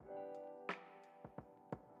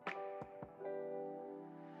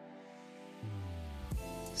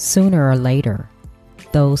Sooner or later,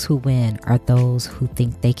 those who win are those who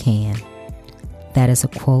think they can. That is a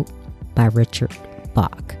quote by Richard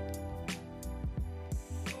Bach.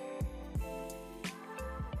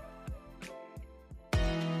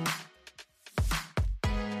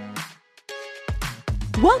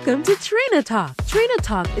 Welcome to Trina Talk. Trina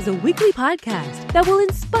Talk is a weekly podcast that will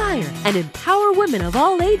inspire and empower women of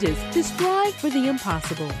all ages to strive for the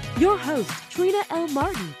impossible. Your host, Trina L.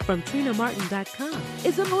 Martin from TrinaMartin.com,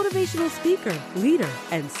 is a motivational speaker, leader,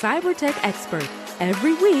 and cyber tech expert.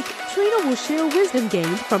 Every week, Trina will share wisdom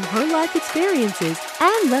gained from her life experiences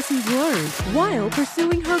and lessons learned while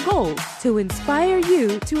pursuing her goals to inspire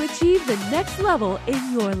you to achieve the next level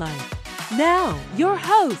in your life. Now, your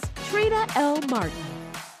host, Trina L. Martin.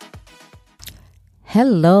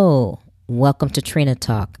 Hello, welcome to Trina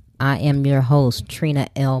Talk. I am your host, Trina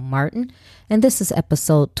L. Martin, and this is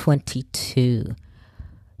episode 22.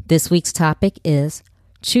 This week's topic is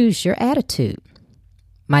Choose Your Attitude.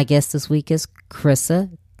 My guest this week is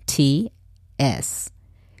Krissa T.S.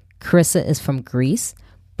 Krissa is from Greece,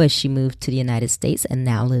 but she moved to the United States and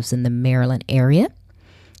now lives in the Maryland area.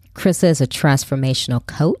 Krissa is a transformational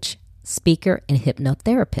coach, speaker, and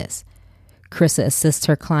hypnotherapist. Krissa assists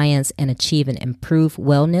her clients in achieving improved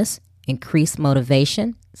wellness, increased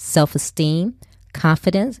motivation, self-esteem,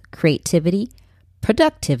 confidence, creativity,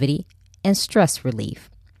 productivity, and stress relief.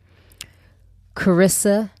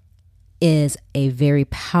 Krissa is a very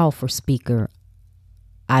powerful speaker.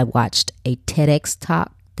 I watched a TEDx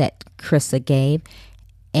talk that Krissa gave,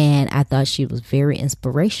 and I thought she was very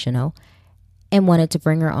inspirational and wanted to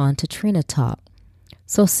bring her on to Trina Talk.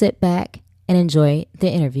 So sit back and enjoy the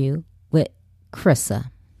interview with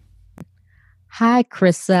Krissa. Hi,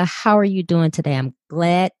 Krissa. How are you doing today? I'm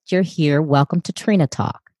glad you're here. Welcome to Trina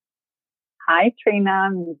Talk. Hi, Trina.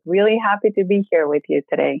 I'm really happy to be here with you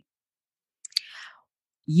today.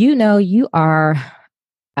 You know, you are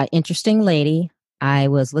an interesting lady. I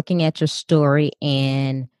was looking at your story,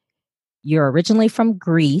 and you're originally from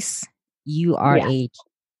Greece. You are a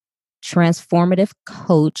transformative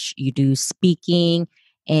coach. You do speaking,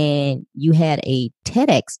 and you had a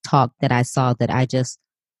TEDx talk that I saw that I just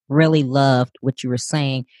really loved what you were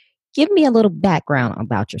saying. Give me a little background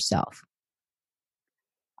about yourself.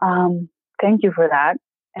 Thank you for that.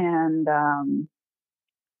 And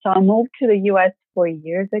so I moved to the U.S. 4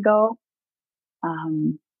 years ago.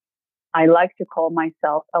 I like to call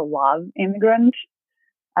myself a love immigrant.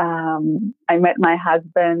 I met my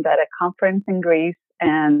husband at a conference in Greece,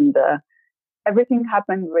 and everything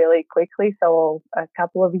happened really quickly. So a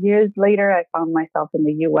couple of years later, I found myself in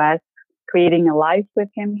the U.S. creating a life with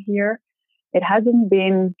him here. It hasn't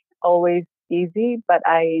been always easy, but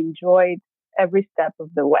I enjoyed every step of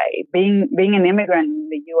the way. Being an immigrant in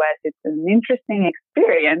the U.S., it's an interesting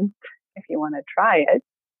experience if you want to try it.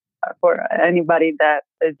 For anybody that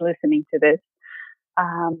is listening to this,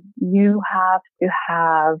 you have to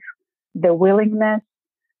have the willingness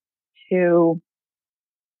to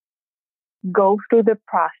go through the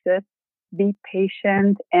process, be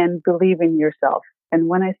patient, and believe in yourself. And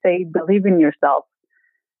when I say believe in yourself,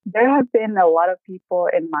 there have been a lot of people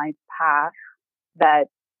in my path that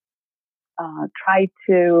try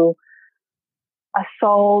to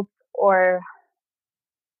assault or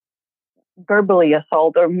verbally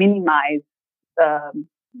assault or minimize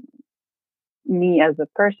me as a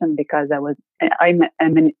person because I'm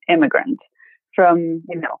an immigrant. From,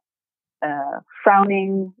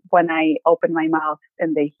 frowning when I open my mouth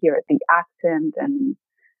and they hear the accent,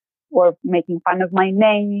 or making fun of my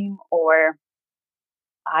name, or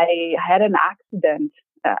I had an accident.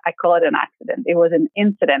 I call it an accident. It was an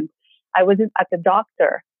incident. I was at the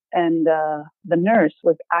doctor, and the nurse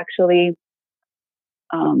was actually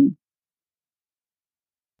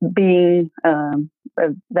being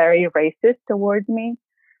very racist towards me.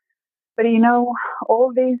 But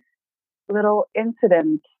all these little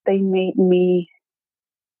incidents, they made me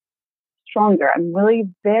stronger. I'm really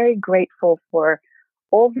very grateful for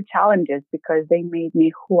all the challenges because they made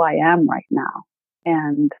me who I am right now.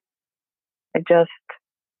 And I just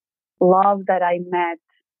love that I met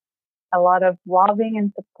a lot of loving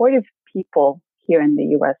and supportive people here in the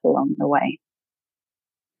U.S. along the way.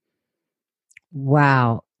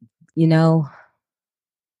 Wow.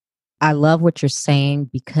 I love what you're saying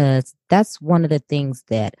because that's one of the things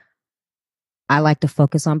that I like to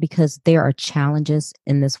focus on, because there are challenges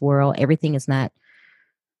in this world. Everything is not,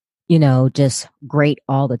 just great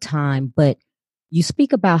all the time. But you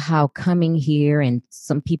speak about how coming here and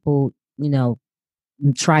some people,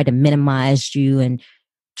 try to minimize you and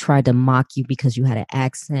try to mock you because you had an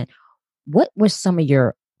accent. What were some of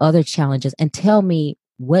your other challenges? And tell me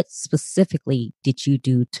what specifically did you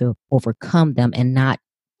do to overcome them and not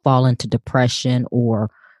fall into depression or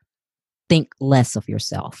think less of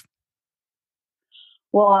yourself?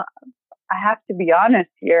 Well, I have to be honest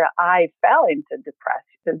here. I fell into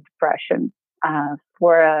depression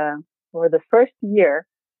for the first year.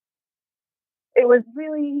 It was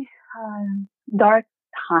really dark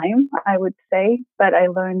time, I would say, but I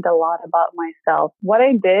learned a lot about myself. What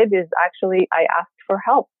I did is actually I asked for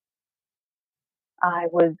help.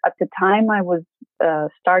 At the time I was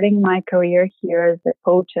starting my career here as a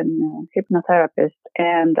coach and hypnotherapist,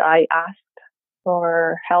 and I asked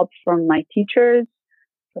for help from my teachers,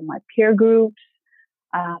 from my peer groups.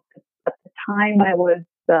 At the time I was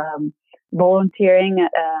volunteering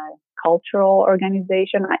at a cultural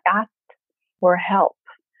organization. I asked for help.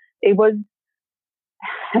 It was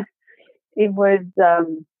it was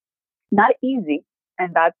not easy,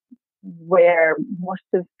 and that's where most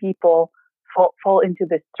of people fall into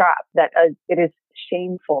this trap that it is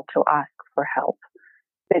shameful to ask for help.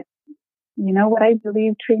 But you know what I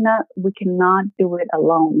believe, Trina? We cannot do it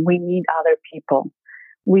alone. We need other people.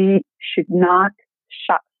 We should not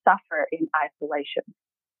suffer in isolation.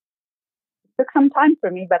 It took some time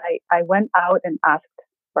for me, but I went out and asked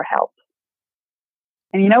for help.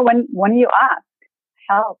 And you know, when you ask,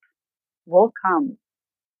 help will come.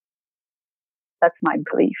 That's my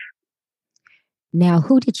belief. Now,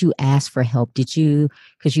 who did you ask for help? Did you,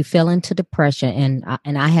 because you fell into depression,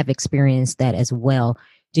 and I have experienced that as well.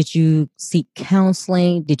 Did you seek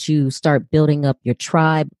counseling? Did you start building up your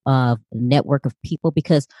tribe of network of people?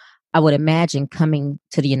 Because I would imagine coming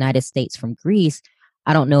to the United States from Greece,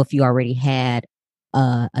 I don't know if you already had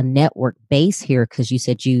a network base here, because you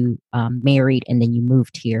said you married and then you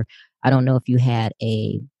moved here. I don't know if you had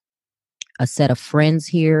a set of friends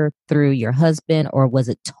here through your husband, or was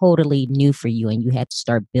it totally new for you and you had to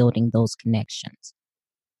start building those connections?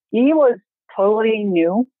 He was totally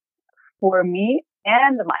new for me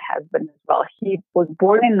and my husband as well. He was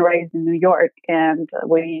born and raised in New York, and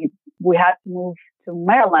we had to move to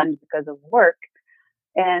Maryland because of work.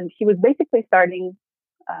 And he was basically starting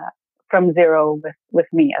from zero with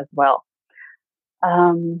me as well.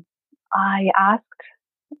 I asked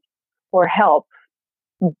for help,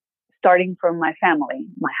 starting from my family,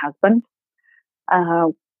 my husband.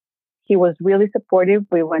 He was really supportive.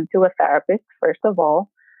 We went to a therapist, first of all.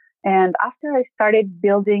 And after I started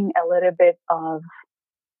building a little bit of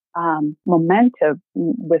momentum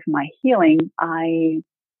with my healing, I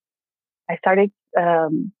started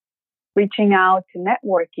reaching out to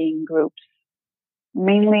networking groups,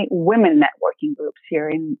 mainly women networking groups here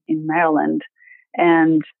in Maryland.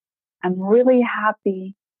 And I'm really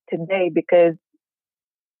happy today because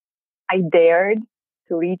I dared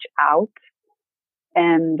to reach out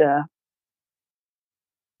and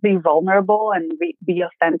be vulnerable and be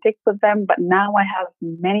authentic with them. But now I have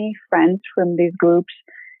many friends from these groups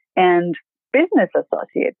and business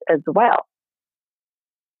associates as well.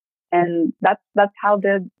 And that's how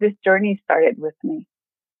this journey started with me.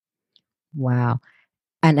 Wow.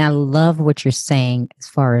 And I love what you're saying as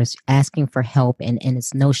far as asking for help, and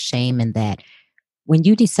it's no shame in that. When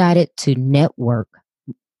you decided to network,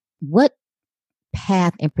 what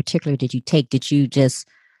path in particular did you take? Did you just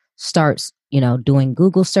start, doing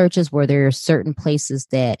Google searches? Were there certain places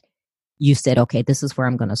that you said, okay, this is where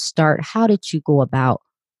I'm going to start? How did you go about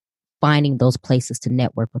finding those places to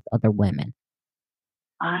network with other women?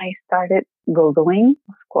 I started Googling,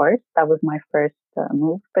 of course. That was my first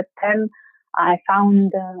move. But then I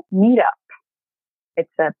found Meetup.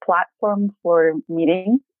 It's a platform for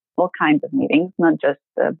meetings, all kinds of meetings, not just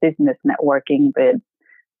business networking, but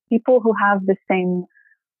people who have the same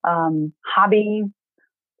hobbies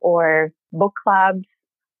or book clubs.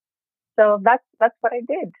 So that's what I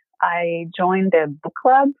did. I joined a book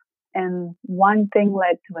club, and one thing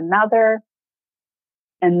led to another,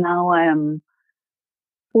 and now I am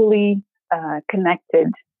fully connected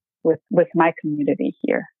with my community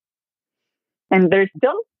here. And there's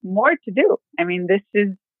still more to do. I mean, this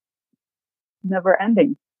is never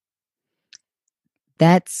ending.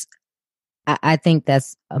 I think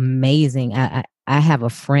that's amazing. I have a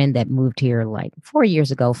friend that moved here like 4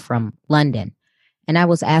 years ago from London. And I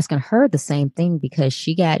was asking her the same thing because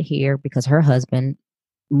she got here because her husband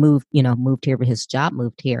moved here, but his job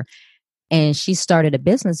moved here. And she started a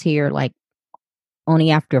business here like only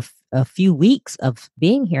after a few weeks of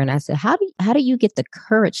being here. And I said, how do you get the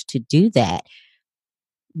courage to do that?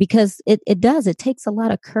 Because it takes a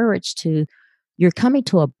lot of courage you're coming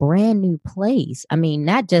to a brand new place. I mean,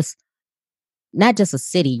 not just a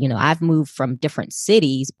city, I've moved from different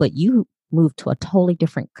cities, but you moved to a totally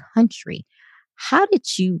different country. How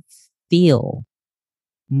did you feel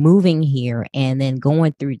moving here and then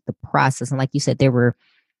going through the process. And like you said, there were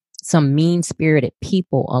some mean spirited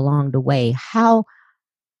people along the way. How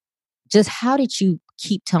did you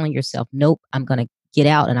keep telling yourself, nope, I'm going to get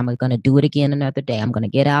out and I'm going to do it again another day. I'm going to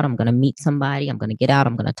get out. I'm going to meet somebody. I'm going to get out.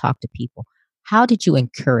 I'm going to talk to people. How did you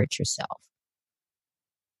encourage yourself?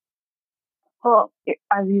 Well,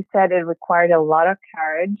 as you said, it required a lot of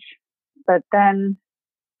courage. But then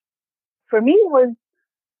for me, it was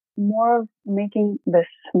more of making the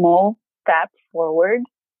small step forward.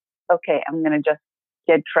 Okay, I'm going to just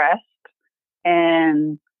get dressed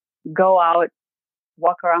and go out,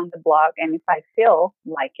 walk around the block. And if I feel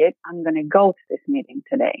like it, I'm going to go to this meeting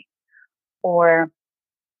today. Or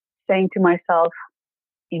saying to myself,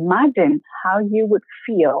 imagine how you would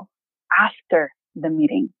feel after the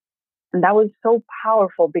meeting. And that was so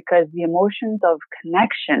powerful because the emotions of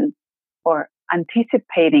connection or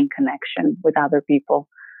anticipating connection with other people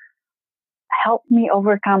helped me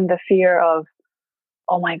overcome the fear of,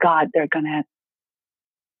 oh my God, they're going to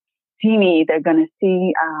see me. They're going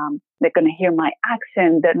to hear my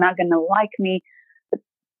accent. They're not going to like me. But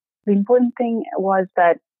the important thing was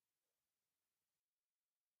that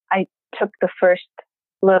I took the first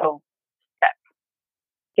little step,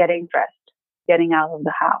 getting dressed, getting out of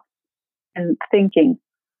the house, and thinking,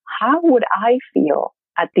 how would I feel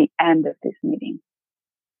at the end of this meeting?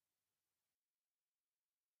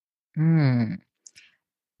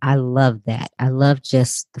 I love that. I love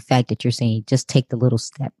just the fact that you're saying just take the little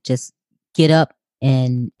step. Just get up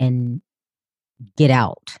and get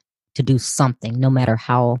out to do something, no matter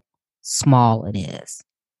how small it is.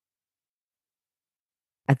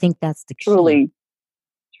 I think that's the key.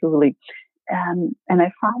 Truly. And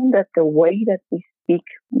I found that the way that we speak,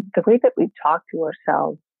 the way that we talk to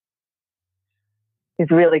ourselves is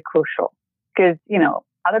really crucial. Because,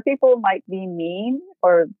 other people might be mean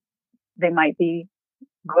or they might be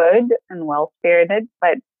good and well-spirited,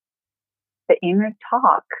 but the inner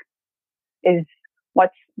talk is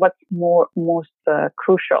what's most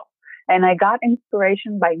crucial. And I got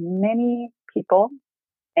inspiration by many people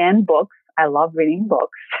and books. I love reading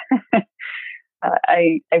books.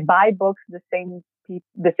 I buy books the same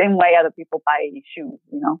way other people buy shoes.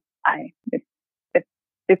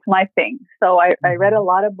 It's my thing. So I read a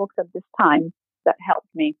lot of books at this time that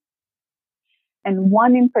helped me, and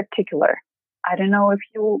one in particular. I don't know if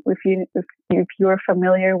you're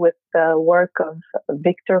familiar with the work of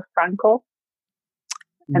Viktor Frankl,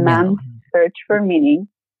 A Man's Search for Meaning.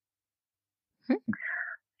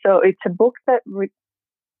 So it's a book that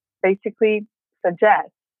basically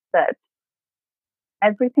suggests that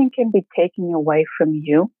everything can be taken away from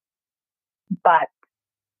you, but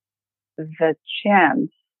the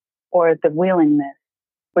chance or the willingness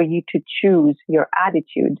for you to choose your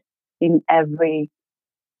attitude in every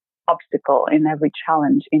obstacle, in every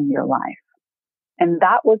challenge in your life. And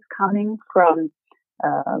that was coming from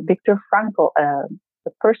Viktor Frankl,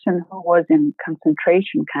 the person who was in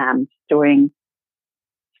concentration camps during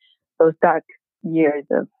those dark years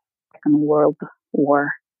of Second World War.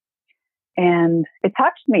 And it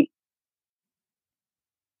touched me.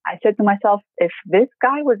 I said to myself, if this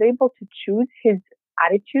guy was able to choose his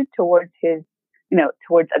attitude towards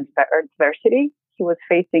towards adversity, he was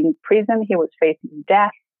facing prison, he was facing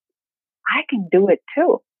death, I can do it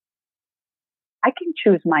too. I can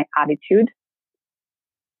choose my attitude.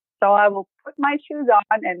 So I will put my shoes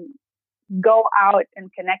on and go out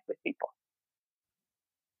and connect with people.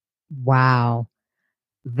 Wow.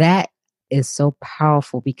 That is so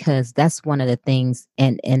powerful because that's one of the things,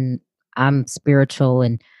 and I'm spiritual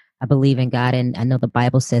and I believe in God, and I know the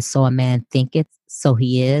Bible says, so a man thinketh, so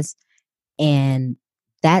he is. And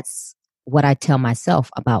that's what I tell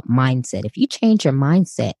myself about mindset. If you change your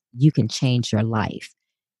mindset, you can change your life.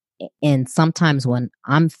 And sometimes when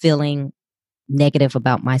I'm feeling negative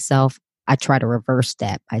about myself, I try to reverse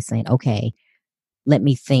that by saying, okay, let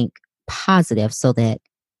me think positive so that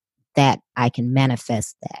I can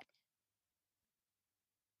manifest that.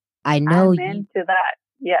 I know Amen to that.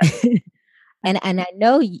 Yes. and I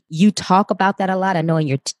know you talk about that a lot. I know in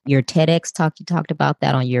your TEDx talk, you talked about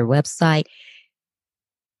that on your website.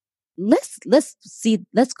 Let's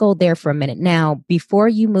go there for a minute. Now, before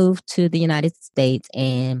you moved to the United States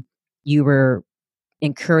and you were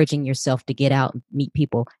encouraging yourself to get out and meet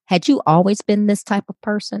people, had you always been this type of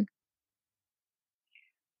person?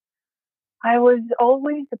 I was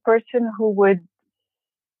always the person who would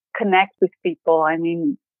connect with people. I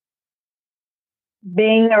mean,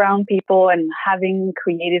 being around people and having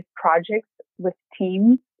creative projects with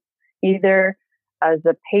teams, either as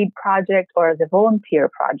a paid project or as a volunteer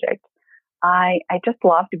project, I just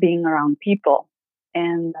loved being around people.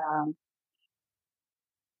 And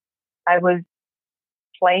I was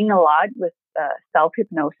playing a lot with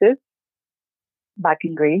self-hypnosis back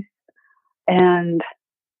in Greece, and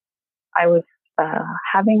I was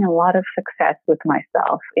having a lot of success with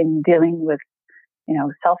myself in dealing with,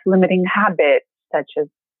 self-limiting habits such as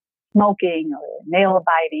smoking or nail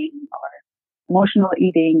biting or emotional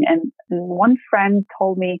eating. And one friend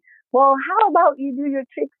told me, well, how about you do your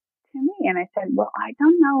tricks to me? And I said, well, I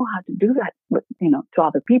don't know how to do that with, to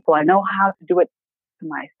other people. I know how to do it to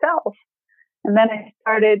myself. And then I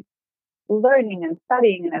started learning and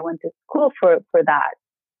studying, and I went to school for that.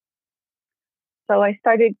 So I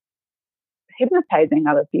started hypnotizing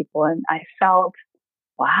other people, and I felt,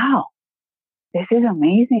 wow, this is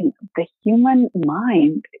amazing. The human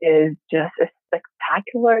mind is just a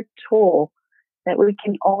spectacular tool that we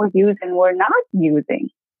can all use, and we're not using.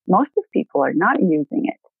 Most of people are not using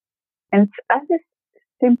it. And it's as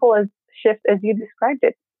simple as shift as you described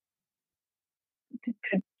it,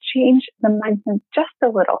 to change the mindset just a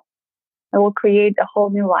little. It will create a whole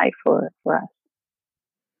new life for us.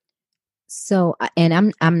 So,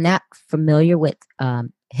 and I'm not familiar with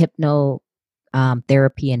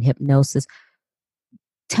therapy and hypnosis.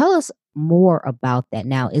 Tell us more about that.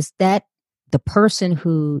 Now, is that the person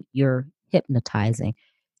who you're hypnotizing?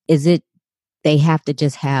 Is it they have to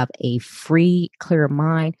just have a free, clear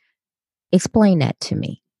mind? Explain that to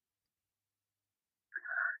me.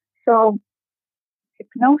 So,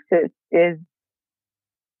 hypnosis is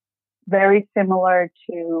very similar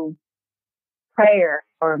to prayer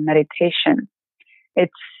or meditation.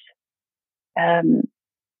 It's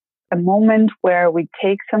a moment where we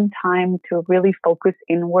take some time to really focus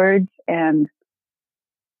inwards and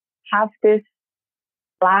have this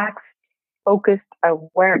relaxed, focused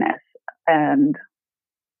awareness and,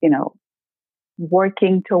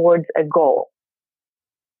 working towards a goal.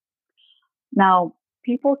 Now,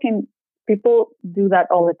 people do that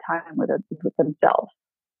all the time with themselves.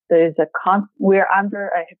 We're under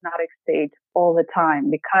a hypnotic state all the time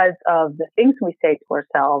because of the things we say to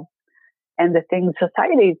ourselves and the things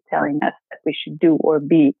society is telling us that we should do or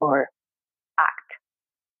be or act.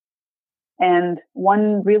 And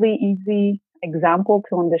one really easy example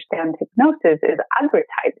to understand hypnosis is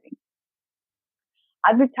advertising.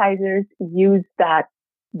 Advertisers use that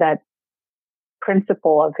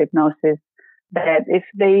principle of hypnosis, that if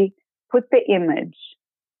they put the image,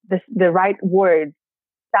 the right words,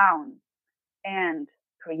 sound, and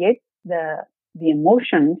create the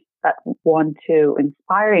emotions that want to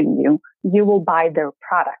inspire in you, you will buy their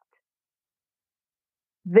product.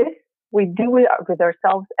 This we do with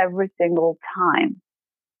ourselves every single time.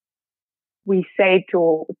 We say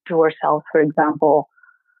to ourselves, for example,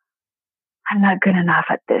 I'm not good enough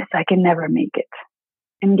at this. I can never make it.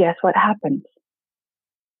 And guess what happens?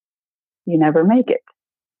 You never make it.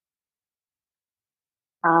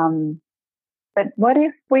 But what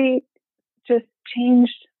if we just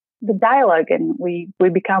changed the dialogue and we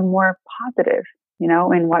become more positive,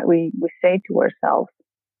 in what we say to ourselves?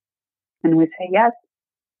 And we say, yes,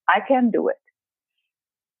 I can do it.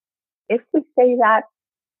 If we say that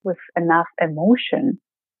with enough emotion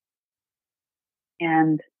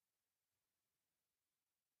and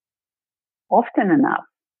often enough,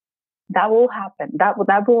 that will happen. That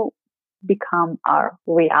will become our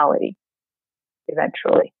reality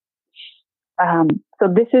eventually. So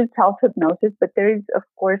this is self-hypnosis, but there is, of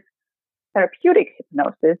course, therapeutic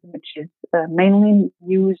hypnosis, which is mainly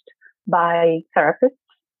used by therapists,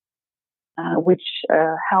 which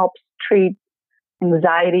helps treat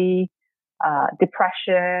anxiety,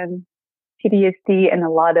 depression, PTSD, and a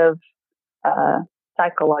lot of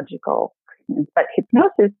psychological treatments. But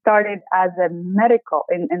hypnosis started as in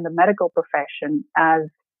the medical profession as a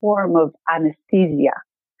form of anesthesia.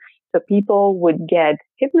 So people would get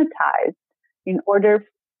hypnotized in order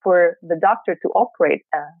for the doctor to operate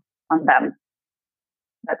on them.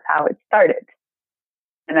 That's how it started.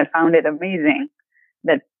 And I found it amazing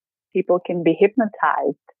that people can be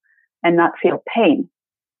hypnotized and not feel pain.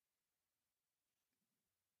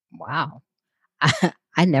 Wow.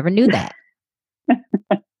 I never knew that.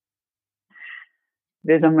 It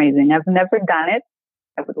is amazing. I've never done it.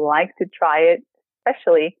 I would like to try it,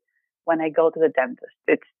 especially when I go to the dentist.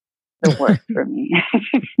 It's the worst for me.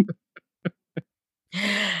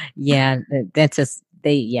 Yeah, that's just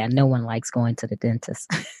no one likes going to the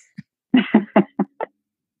dentist.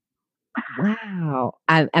 Wow.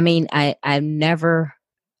 I never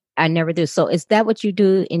do. So is that what you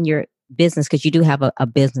do in your business? Because you do have a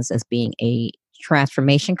business as being a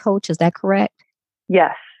transformation coach. Is that correct?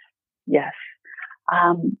 Yes.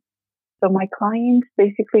 So my clients,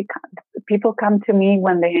 basically, people come to me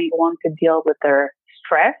when they want to deal with their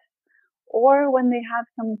stress or when they have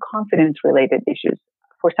some confidence related issues.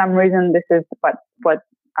 For some reason, this is what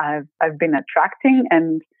I've been attracting,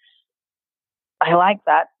 and I like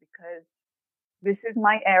that because this is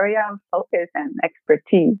my area of focus and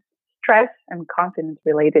expertise, stress and confidence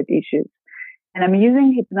related issues. And I'm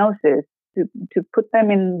using hypnosis to put them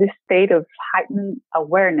in this state of heightened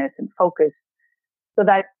awareness and focus so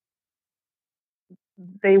that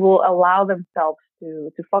they will allow themselves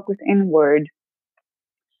to focus inward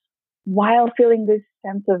while feeling this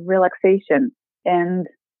sense of relaxation. And,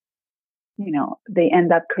 they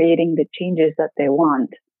end up creating the changes that they want.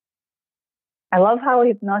 I love how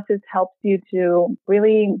hypnosis helps you to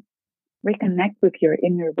really reconnect with your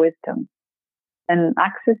inner wisdom and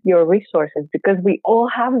access your resources, because we all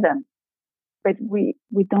have them, but we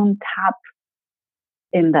don't tap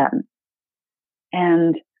in them.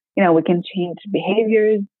 And, we can change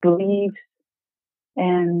behaviors, beliefs,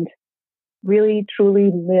 and really truly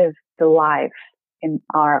live the life in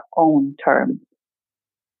our own terms.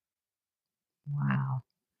 Wow.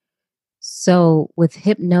 So with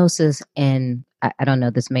hypnosis, and I don't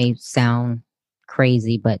know, this may sound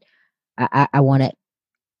crazy, but I want to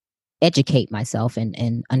educate myself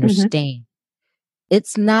and understand.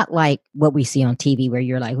 It's not like what we see on TV where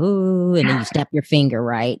you're like, ooh, and then you snap your finger,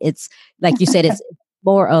 right? It's like you said, it's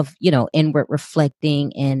more of, inward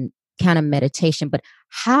reflecting and kind of meditation. But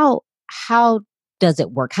how does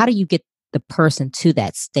it work? How do you get the person to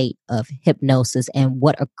that state of hypnosis, and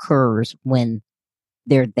what occurs when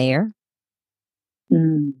they're there?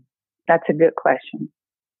 That's a good question.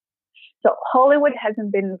 So Hollywood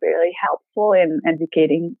hasn't been really helpful in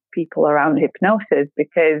educating people around hypnosis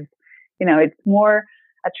because, it's more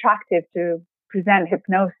attractive to present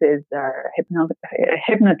hypnosis or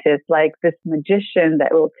hypnotist like this magician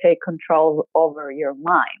that will take control over your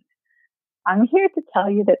mind. I'm here to tell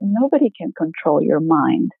you that nobody can control your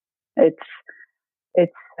mind. It's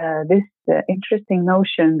this interesting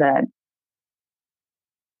notion that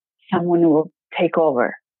someone will take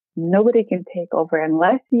over. Nobody can take over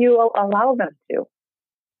unless you allow them to.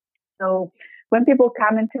 So when people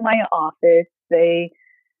come into my office, they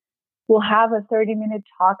will have a 30-minute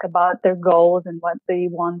talk about their goals and what they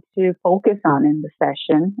want to focus on in the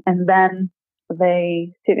session. And then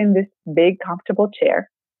they sit in this big, comfortable chair.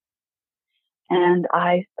 And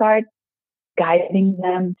I start guiding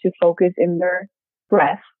them to focus in their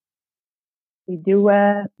breath. We do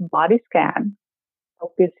a body scan,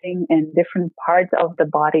 focusing in different parts of the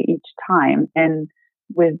body each time. And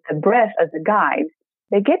with the breath as a guide,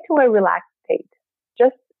 they get to a relaxed state,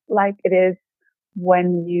 just like it is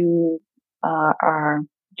when you are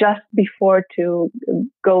just before to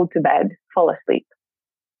go to bed, fall asleep.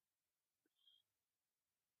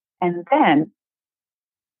 And then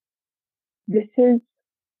this is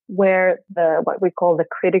where what we call the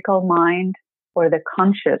critical mind or the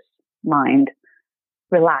conscious mind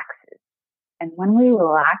relaxes. And when we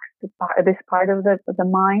relax this part of the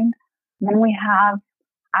mind, then we have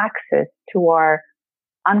access to our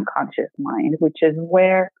unconscious mind, which is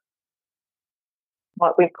where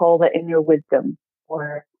what we call the inner wisdom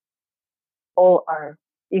or all our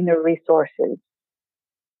inner resources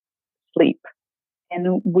sleep.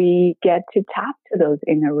 And we get to tap to those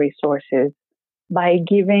inner resources by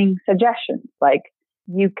giving suggestions like,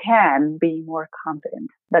 you can be more confident.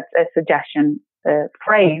 That's a suggestion, a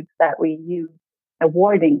phrase that we use, a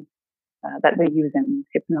wording that we use in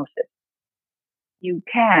hypnosis. You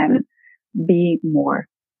can be more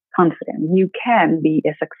confident. You can be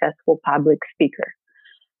a successful public speaker.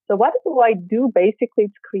 So what do I do? Basically,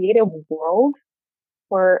 it's create a world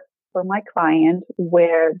for my client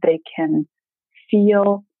where they can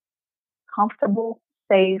feel comfortable,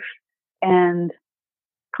 safe, and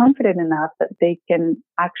confident enough that they can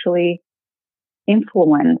actually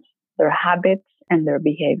influence their habits and their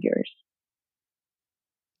behaviors.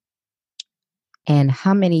 And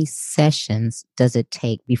how many sessions does it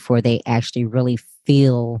take before they actually really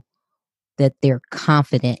feel that they're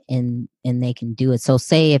confident and they can do it? So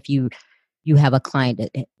say if you have a client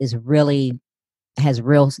that has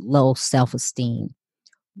real low self-esteem,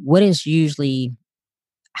 what is usually,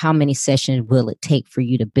 how many sessions will it take for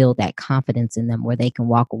you to build that confidence in them where they can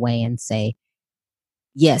walk away and say,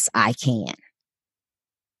 yes, I can?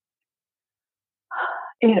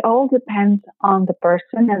 It all depends on the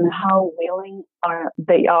person and how willing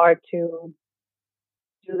they are to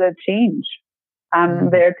do the change. I'm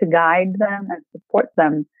there to guide them and support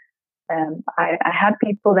them. I had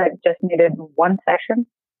people that just needed one session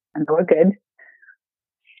and they were good.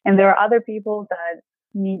 And there are other people that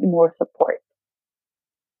need more support.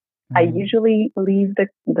 I usually leave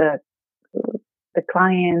the the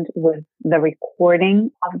client with the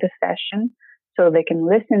recording of the session so they can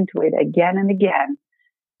listen to it again and again.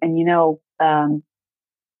 And,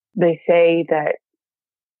 they say that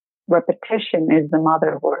repetition is the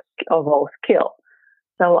mother of all skill.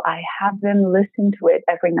 So I have them listen to it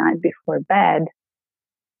every night before bed.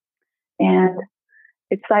 And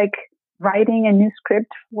it's like writing a new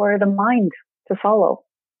script for the mind to follow.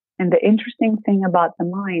 And the interesting thing about the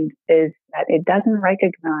mind is that it doesn't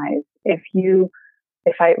recognize if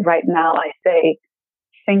right now I say,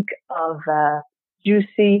 think of a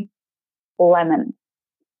juicy lemon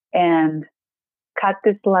and cut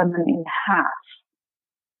this lemon in half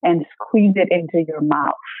and squeeze it into your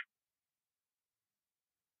mouth.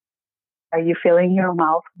 Are you feeling your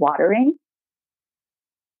mouth watering?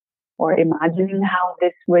 Or imagining how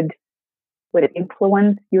this would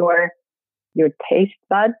influence your taste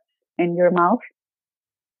buds in your mouth?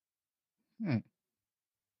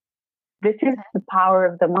 This is the power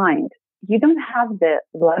of the mind. You don't have the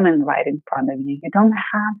lemon right in front of you. You don't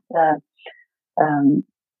have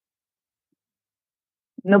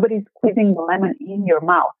nobody's squeezing the lemon in your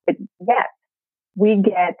mouth. But yes, we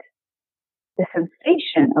get the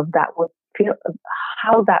sensation of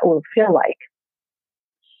how that will feel like.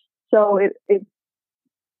 So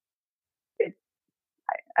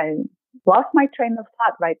I lost my train of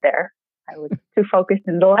thought right there. I was too focused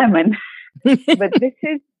on the lemon. But this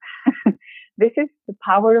is the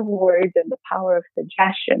power of words and the power of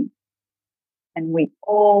suggestion. And we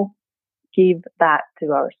all give that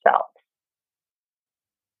to ourselves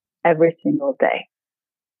every single day.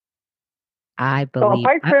 I believe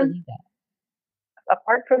that.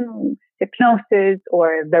 Apart from hypnosis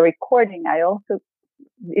or the recording,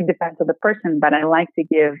 it depends on the person, but I like to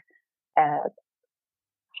give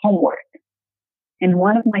homework. And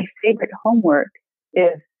one of my favorite homework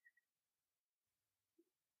is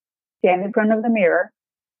stand in front of the mirror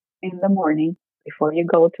in the morning before you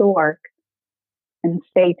go to work and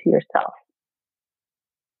say to yourself,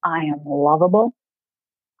 I am lovable.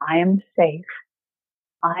 I am safe.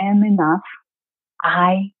 I am enough.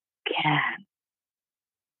 I can.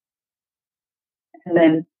 And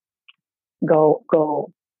then go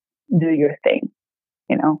do your thing.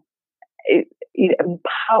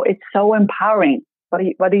 It's so empowering.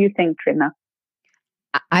 What do you think, Trina?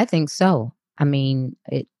 I think so. I mean,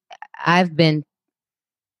 I've been,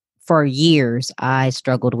 for years, I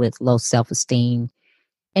struggled with low self-esteem.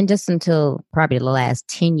 And just until probably the last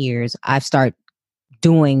 10 years, I've started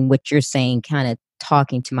doing what you're saying, kind of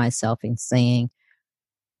talking to myself and saying,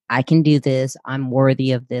 I can do this. I'm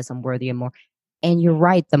worthy of this. I'm worthy of more. And you're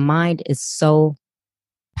right. The mind is so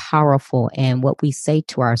powerful. And what we say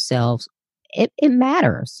to ourselves, it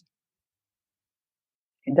matters.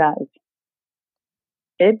 It does.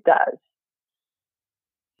 It does.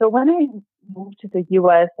 So when I moved to the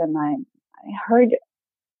U.S. and I heard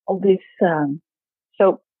all this,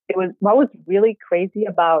 so what was really crazy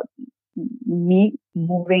about me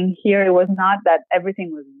moving here, it was not that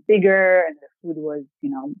everything was bigger and the food was,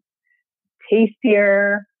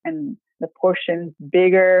 tastier and the portions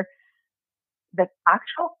bigger. The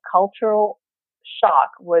actual cultural shock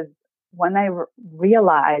was when I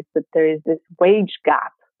realized that there is this wage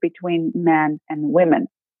gap between men and women.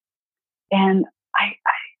 And I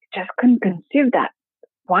just couldn't conceive that.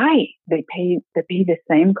 Why? They pay the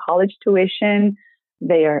same college tuition.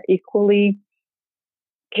 They are equally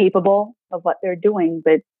capable of what they're doing.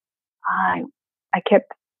 But I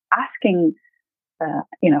kept asking,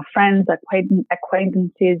 friends,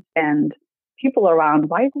 acquaintances, and people around,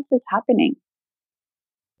 why this is happening?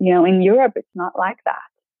 In Europe, it's not like that.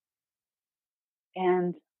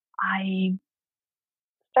 And I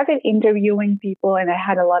started interviewing people, and I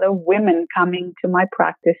had a lot of women coming to my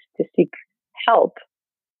practice to seek help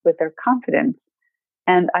with their confidence.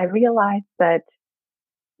 And I realized that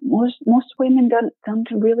most women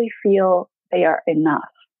don't really feel they are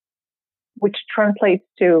enough, which translates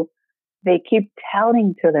to they keep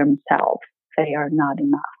telling to themselves they are not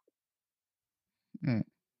enough.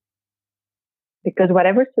 Because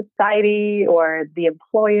whatever society or the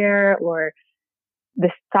employer or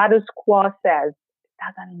the status quo says,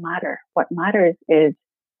 it doesn't matter. What matters is,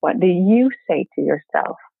 what do you say to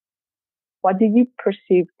yourself? What do you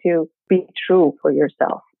perceive to be true for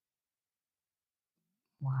yourself?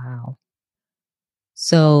 Wow.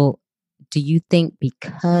 So do you think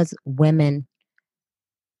because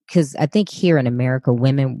I think here in America,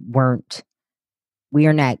 women we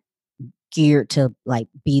are not geared to like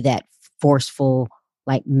be that forceful,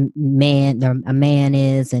 like a man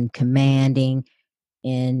is, and commanding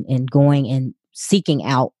and going and seeking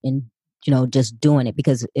out and, just doing it.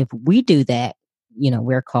 Because if we do that,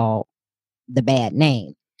 we're called the bad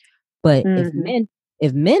name. But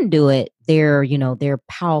if men do it, they're, they're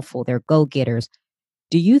powerful, they're go-getters.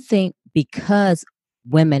 Do you think because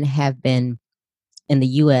women have been in the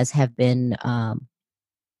US have been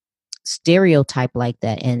stereotyped like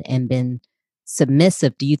that and been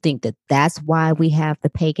submissive, do you think that that's why we have the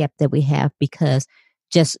pay gap that we have? Because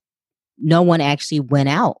just no one actually went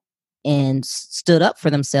out and stood up for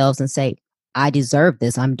themselves and say, I deserve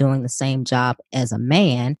this. I'm doing the same job as a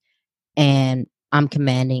man and I'm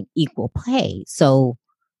commanding equal pay. So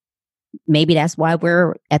maybe that's why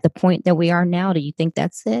we're at the point that we are now. Do you think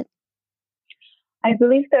that's it? I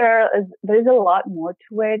believe there's a lot more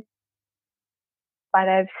to it, but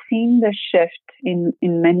I've seen the shift in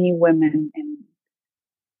many women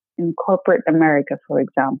in corporate America, for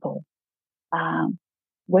example.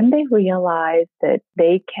 When they realize that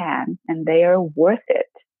they can and they are worth it,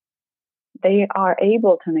 they are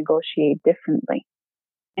able to negotiate differently.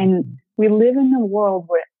 And we live in a world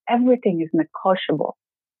where everything is negotiable.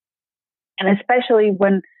 And especially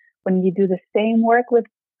when you do the same work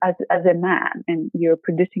as a man and you're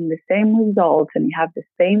producing the same results and you have the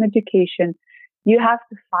same education, you have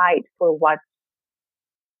to fight for what's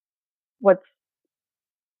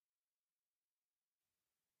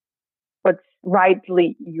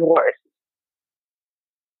rightly yours.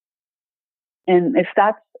 And if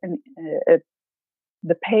that's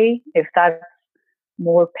the pay, if that's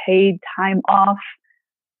more paid time off,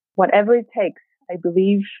 whatever it takes, I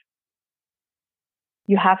believe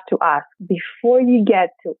you have to ask. Before you get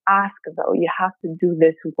to ask, though, you have to do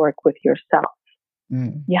this work with yourself.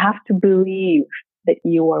 You have to believe that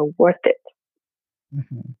you are worth it.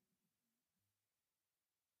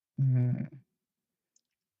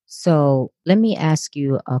 So let me ask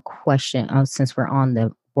you a question since we're on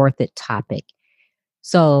the worth it topic.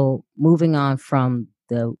 So moving on from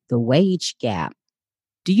the wage gap,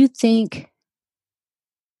 do you think,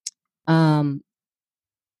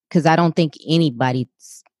 because I don't think anybody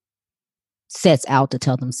sets out to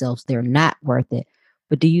tell themselves they're not worth it,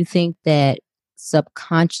 but do you think that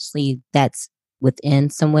subconsciously that's within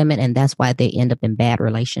some women and that's why they end up in bad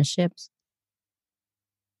relationships?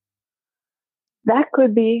 That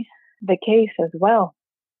could be the case as well.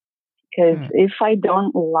 Because if I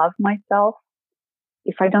don't love myself,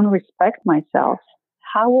 if I don't respect myself,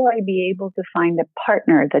 how will I be able to find a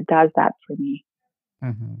partner that does that for me?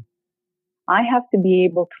 I have to be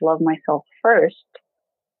able to love myself first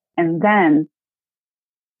and then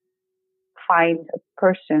find a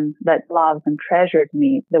person that loves and treasures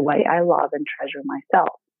me the way I love and treasure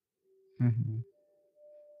myself.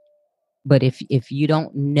 But if you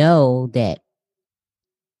don't know that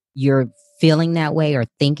you're feeling that way or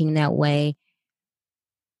thinking that way,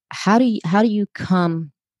 how do you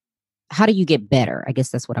get better? I guess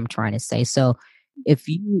that's what I'm trying to say. So if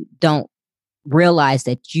you don't realize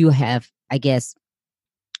that you have, I guess,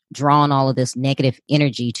 drawn all of this negative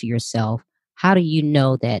energy to yourself, how do you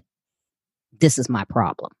know that this is my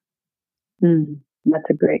problem? That's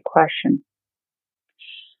a great question.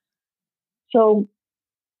 So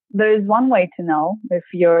there's one way to know if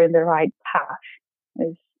you're in the right path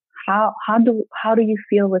is how do you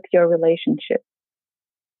feel with your relationship?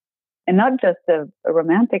 And not just the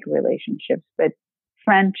romantic relationships, but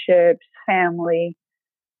friendships, family.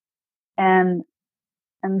 And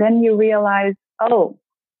then you realize, oh,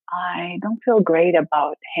 I don't feel great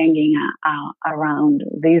about hanging around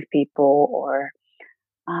these people, or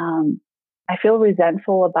I feel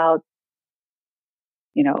resentful about,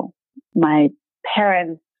 my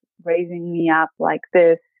parents raising me up like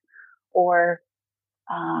this, or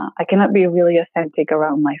I cannot be really authentic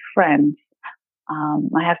around my friends.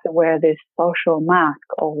 I have to wear this social mask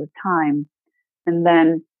all the time. And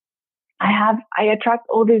then I attract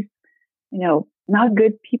all these, not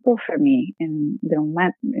good people for me in the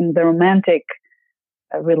romantic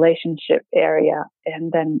relationship area.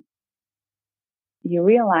 And then you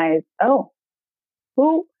realize, oh,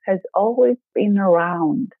 who has always been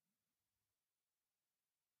around?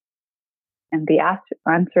 And the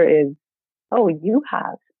answer is, oh, you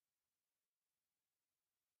have.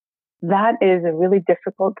 That is a really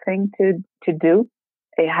difficult thing to do.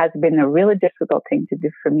 It has been a really difficult thing to do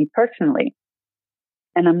for me personally.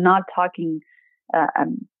 And I'm not talking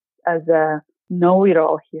as a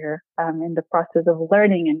know-it-all here. I'm in the process of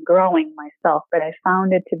learning and growing myself, but I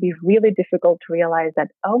found it to be really difficult to realize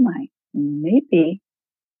that, maybe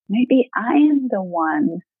I am the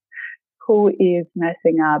one who is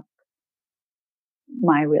messing up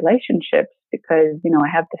my relationships because, I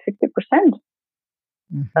have the 50%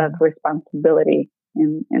 of responsibility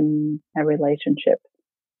in a relationship.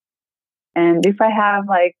 And if I have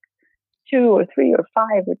like 2 or 3 or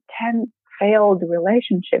 5 or 10 failed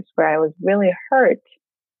relationships where I was really hurt,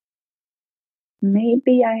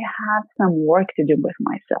 maybe I have some work to do with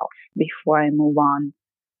myself before I move on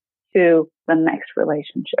to the next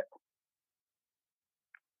relationship.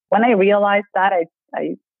 When I realized that,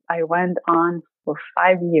 I went on for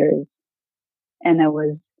 5 years and I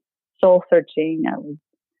was soul searching. I was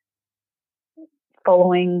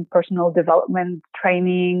following personal development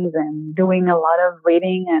trainings and doing a lot of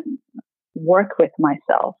reading and work with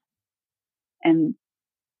myself. And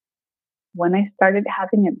when I started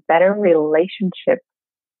having a better relationship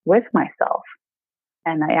with myself,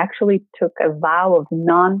 and I actually took a vow of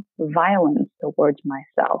non-violence towards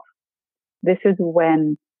myself, this is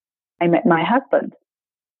when I met my husband.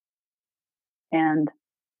 And,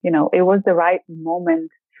 it was the right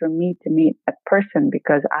moment for me to meet a person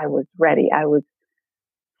because I was ready. I was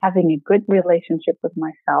having a good relationship with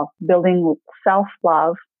myself, building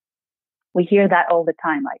self-love. We hear that all the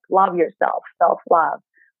time, like love yourself, self-love.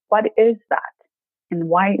 What is that? And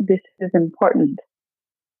why this is important?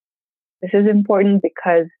 This is important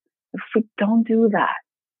because if we don't do that,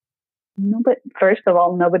 first of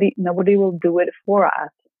all, nobody will do it for us.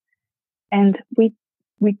 And we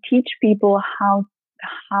teach people how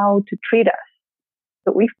to treat us.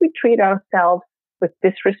 So if we treat ourselves with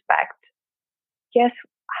disrespect, guess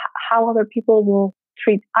how other people will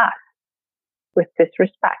treat us with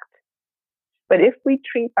disrespect. But if we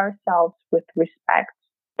treat ourselves with respect,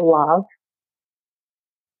 love,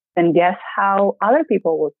 then guess how other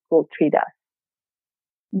people will treat us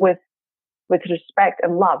with respect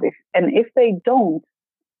and love. If they don't,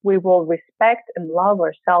 we will respect and love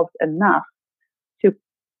ourselves enough to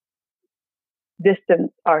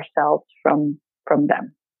distance ourselves from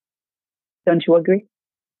them. Don't you agree?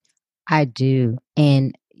 I do.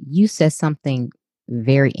 And you said something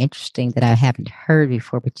very interesting that I haven't heard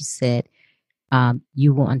before, but you said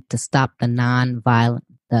you want to stop the non-violent,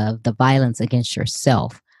 the violence against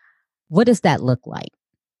yourself. What does that look like?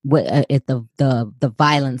 What the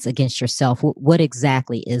violence against yourself? What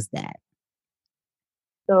exactly is that?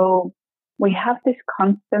 So we have this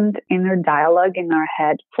constant inner dialogue in our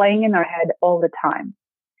head, playing in our head all the time.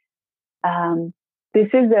 This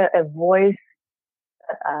is a voice,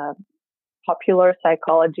 popular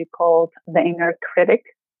psychology called the inner critic,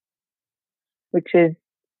 which is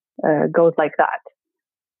goes like that.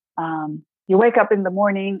 You wake up in the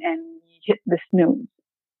morning and you hit the snooze,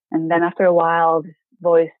 and then after a while, this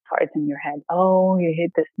voice starts in your head. Oh, you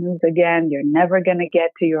hit the snooze again. You're never going to get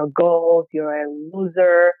to your goals. You're a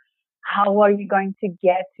loser. How are you going to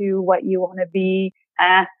get to what you want to be?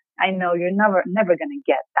 I know you're never going to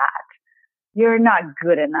get that. You're not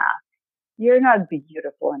good enough. You're not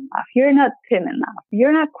beautiful enough. You're not thin enough.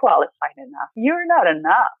 You're not qualified enough. You're not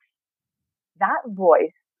enough. That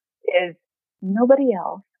voice is nobody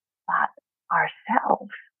else but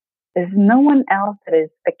ourselves. There's no one else that is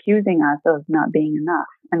accusing us of not being enough.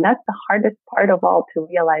 And that's the hardest part of all, to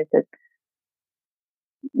realize that,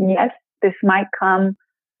 yes, this might come,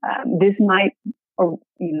 this might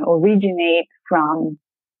originate from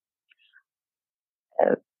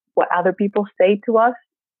what other people say to us,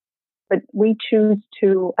 but we choose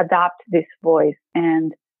to adopt this voice.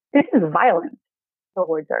 And this is violence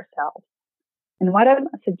towards ourselves. And what I'm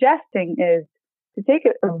suggesting is to take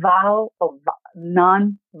a vow of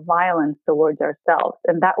non-violence towards ourselves.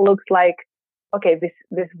 And that looks like, okay,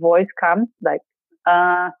 this voice comes like,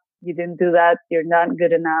 you didn't do that, you're not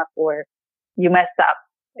good enough, or you messed up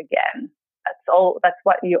again. That's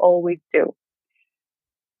what you always do.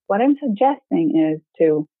 What I'm suggesting is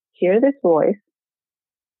to hear this voice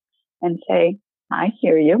and say, I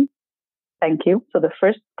hear you. Thank you. So the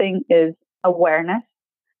first thing is awareness.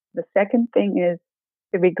 The second thing is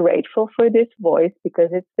to be grateful for this voice because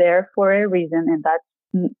it's there for a reason, and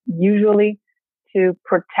that's usually to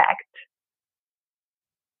protect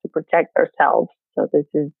ourselves. So this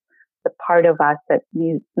is the part of us that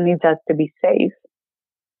needs us to be safe.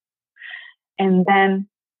 And then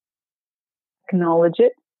acknowledge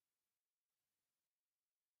it.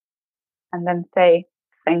 And then say,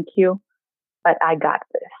 thank you, but I got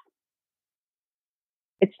this.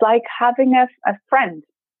 It's like having a friend,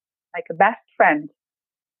 like a best friend.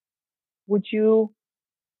 Would you,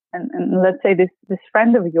 and let's say this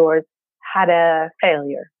friend of yours had a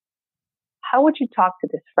failure. How would you talk to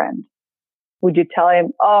this friend? Would you tell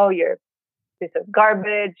him, oh, you're a piece of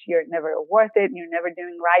garbage, you're never worth it, you're never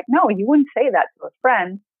doing right? No, you wouldn't say that to a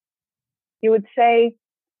friend. You would say,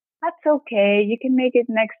 that's okay, you can make it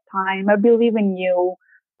next time, I believe in you,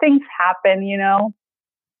 things happen,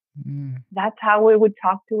 That's how we would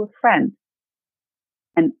talk to a friend.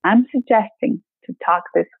 And I'm suggesting to talk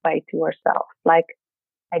this way to ourselves, like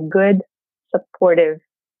a good supportive,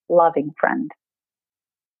 loving friend.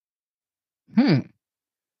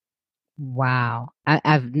 Wow.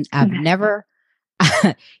 I've never,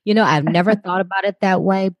 I've never thought about it that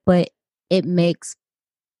way, but it makes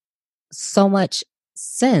so much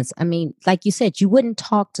sense. I mean, like you said, you wouldn't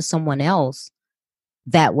talk to someone else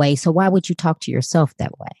that way. So why would you talk to yourself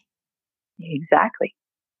that way? Exactly.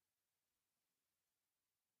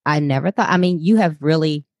 I never thought, I mean, you have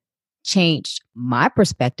really changed my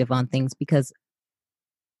perspective on things because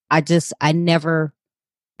I never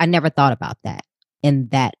thought about that in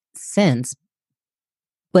that sense,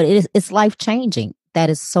 but it's life changing. That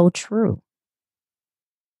is so true.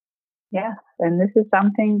 Yes. And this is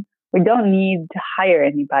something we don't need to hire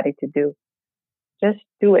anybody to do. Just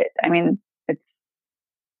do it. I mean,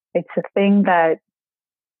 it's a thing that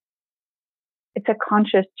it's a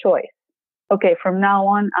conscious choice. Okay, from now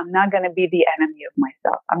on, I'm not going to be the enemy of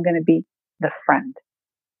myself. I'm going to be the friend.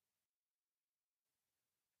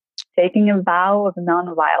 Taking a vow of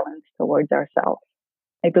nonviolence towards ourselves.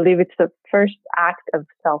 I believe it's the first act of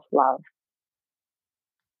self-love.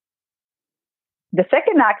 The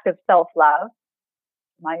second act of self-love,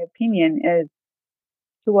 my opinion, is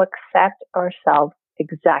to accept ourselves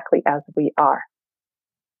exactly as we are.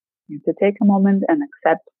 You have to take a moment and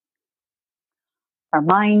accept our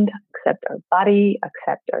mind, accept our body,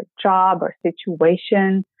 accept our job, our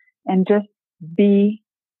situation, and just be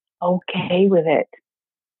okay with it.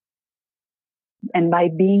 And by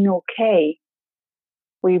being okay,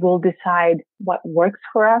 we will decide what works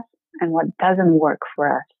for us and what doesn't work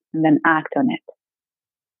for us, and then act on it.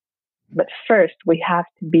 But first, we have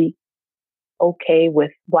to be okay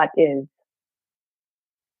with what is.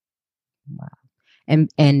 Wow.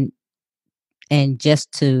 And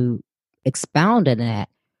just to expound on that,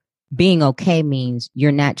 being okay means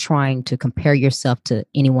you're not trying to compare yourself to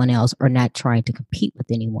anyone else or not trying to compete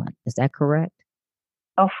with anyone. Is that correct?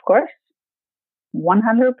 Of course.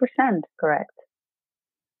 100% correct.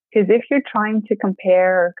 Because if you're trying to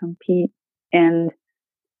compare or compete, and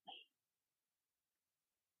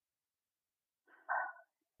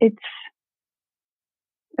it's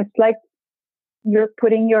like you're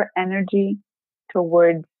putting your energy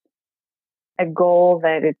towards a goal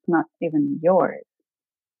that it's not even yours.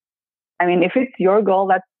 I mean, if it's your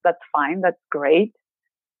goal, that's fine. That's great.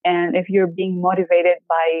 And if you're being motivated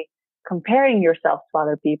by comparing yourself to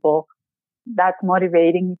other people, that's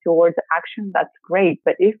motivating towards action. That's great.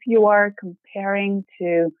 But if you are comparing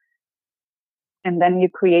to, and then you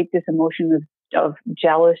create this emotion of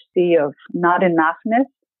jealousy, of not enoughness,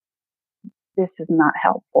 this is not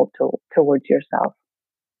helpful towards yourself.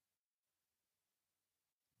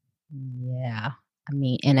 Yeah. I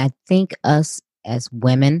mean, and I think us as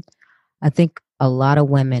women, I think a lot of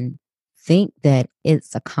women think that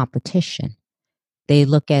it's a competition. They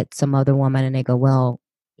look at some other woman and they go, well,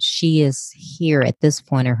 she is here at this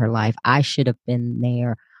point in her life. I should have been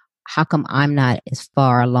there. How come I'm not as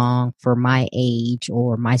far along for my age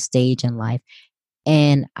or my stage in life?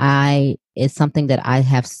 And it's something that I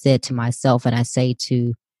have said to myself and I say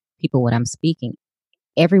to people when I'm speaking.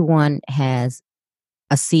 Everyone has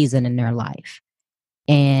a season in their life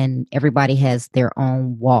and everybody has their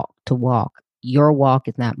own walk to walk. Your walk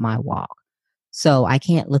is not my walk. So I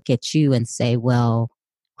can't look at you and say, well,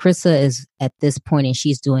 Krissa is at this point and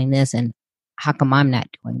she's doing this. And how come I'm not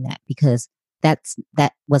doing that? Because that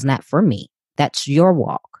was not for me. That's your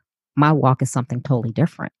walk. My walk is something totally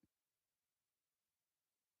different.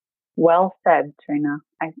 Well said, Trina.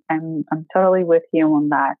 I'm totally with you on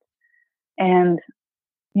that. And,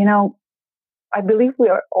 I believe we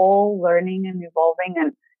are all learning and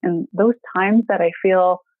evolving, and those times that I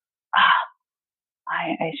feel,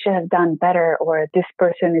 I should have done better, or this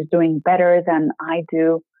person is doing better than I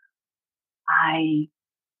do, I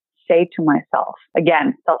say to myself,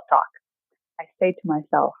 again, self-talk, I say to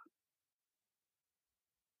myself,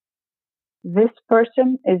 this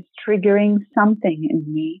person is triggering something in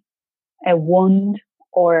me, a wound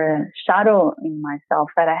or a shadow in myself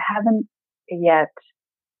that I haven't yet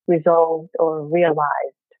resolved or realized.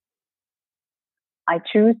 I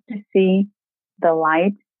choose to see the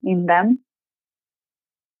light in them.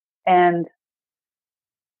 And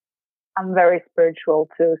I'm very spiritual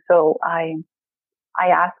too. So I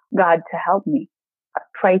ask God to help me. I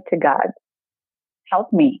pray to God,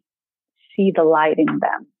 help me see the light in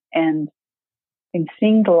them. And in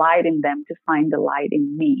seeing the light in them, to find the light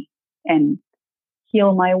in me and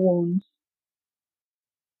heal my wounds.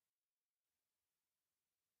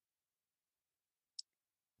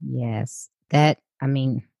 Yes, that's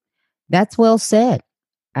well said.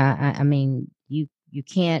 I mean, you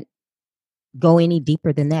can't go any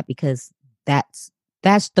deeper than that because that's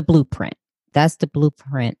the blueprint. That's the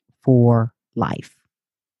blueprint for life.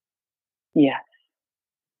 Yes.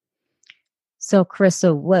 So,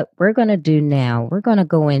 Crystal, what we're going to do now, we're going to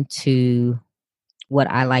go into what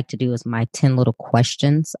I like to do is my 10 little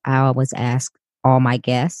questions I always ask all my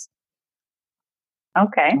guests.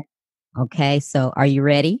 Okay. Okay, so are you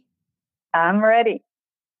ready? I'm ready.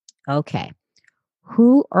 Okay.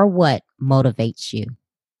 Who or what motivates you?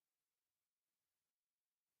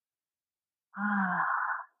 Ah,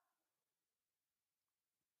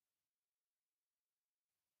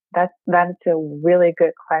 that's a really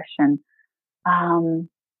good question. Um,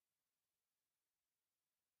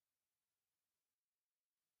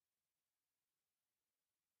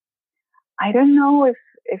 I don't know if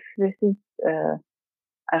this is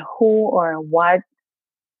a who or a what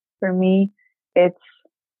for me. It's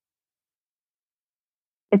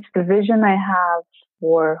it's the vision I have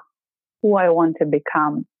for who I want to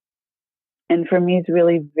become, and for me, it's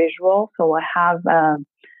really visual. So I have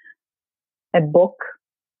a book,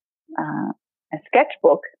 a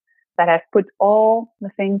sketchbook that I've put all the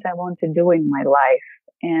things I want to do in my life,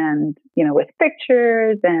 and with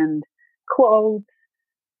pictures and quotes.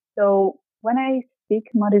 So when I seek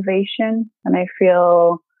motivation and I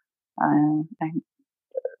feel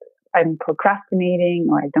I'm procrastinating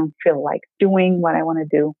or I don't feel like doing what I want to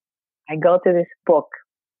do, I go to this book.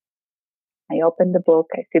 I open the book,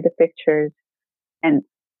 I see the pictures, and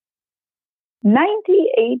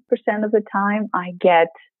 98% of the time I get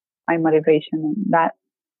my motivation, and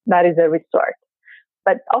that is a restart.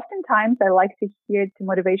 But oftentimes I like to hear to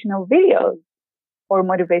motivational videos or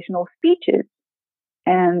motivational speeches,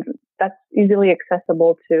 and that's easily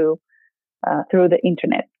accessible to through the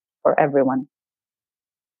internet for everyone.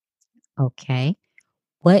 Okay.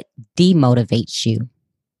 What demotivates you?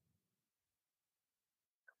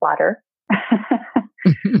 Clutter.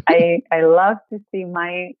 I love to see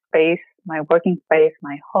my space, my working space,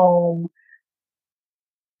 my home,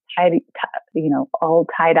 all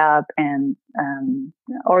tied up and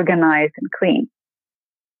organized and clean.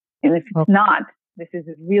 And if it's not, this is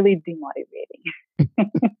really demotivating.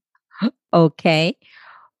 Okay.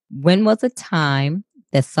 When was a time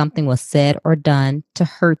that something was said or done to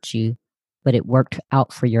hurt you, but it worked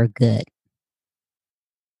out for your good?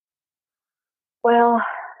 Well,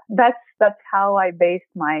 that's how I based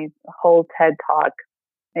my whole TED talk.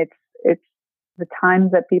 It's the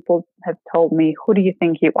times that people have told me, "Who do you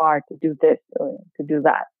think you are to do this or to do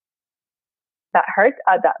that?" That hurt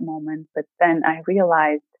at that moment, but then I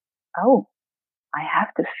realized, oh, I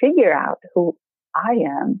have to figure out who I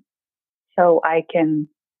am so I can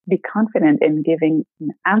be confident in giving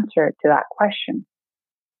an answer to that question.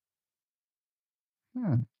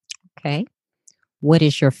 Okay. What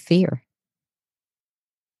is your fear?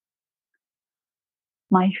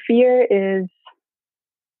 My fear is,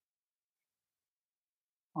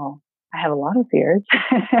 well, I have a lot of fears.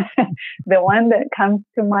 The one that comes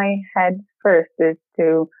to my head first is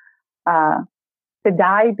to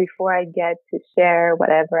die before I get to share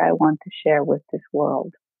whatever I want to share with this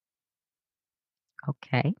world.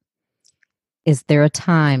 Okay. Is there a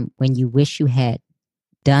time when you wish you had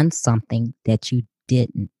done something that you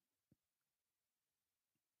didn't?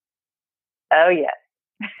 Oh, yes.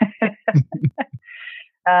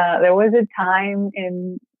 There was a time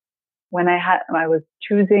when I was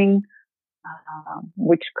choosing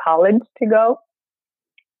which college to go,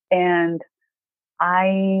 and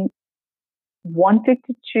I wanted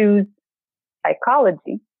to choose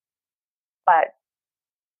psychology, but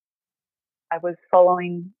I was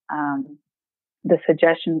following the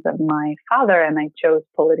suggestions of my father, and I chose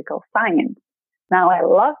political science. Now I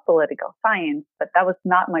love political science, but that was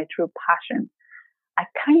not my true passion. I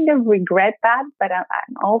kind of regret that, but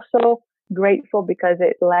I'm also grateful because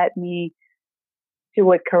it led me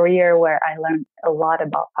to a career where I learned a lot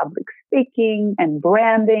about public speaking and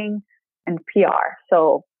branding and PR.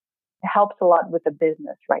 So it helps a lot with the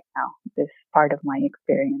business right now, this part of my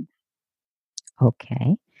experience.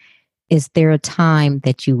 Okay. Is there a time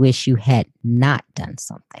that you wish you had not done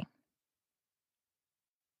something?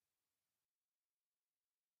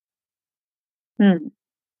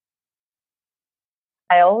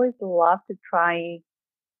 I always love to try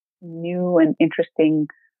new and interesting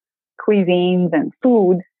cuisines and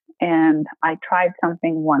food, and I tried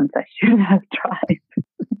something once I shouldn't have tried.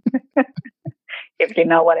 If you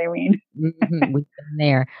know what I mean. We've been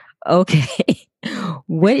there. Okay.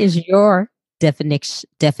 What is your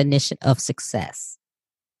definition of success?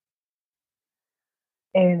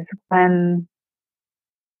 Is when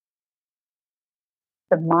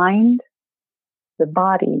the mind, the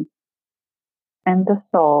body, and the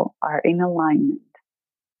soul are in alignment,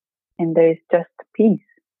 and there is just peace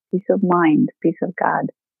peace of mind, peace of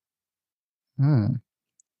God. Hmm.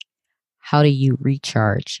 How do you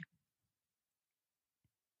recharge?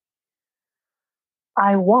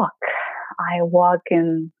 I walk. I walk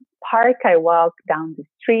in park. I walk down the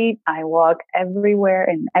street. I walk everywhere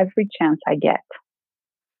and every chance I get,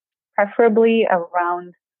 preferably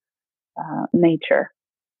around nature.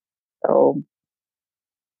 So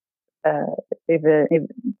if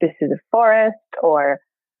this is a forest or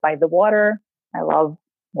by the water, I love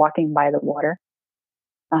walking by the water.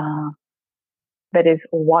 That is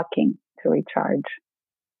walking to recharge.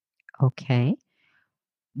 Okay.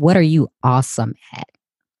 What are you awesome at?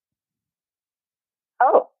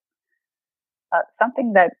 Oh,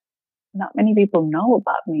 something that not many people know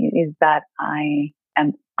about me is that I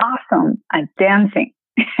am awesome at dancing.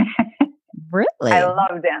 Really? I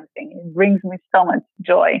love dancing. It brings me so much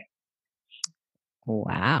joy.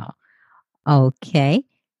 Wow. Okay.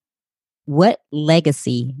 What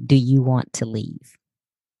legacy do you want to leave?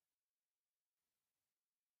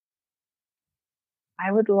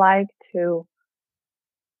 I would like to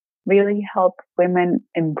really help women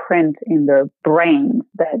imprint in their brains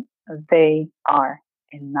that they are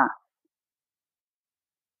enough.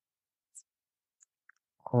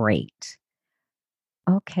 Great.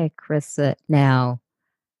 Okay, Krista. Now,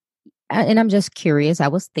 and I'm just curious, I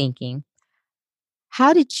was thinking,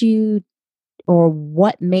 how did you or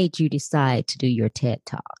what made you decide to do your TED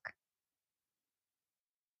Talk?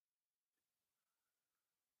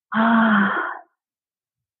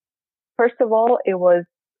 First of all, it was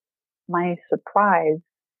my surprise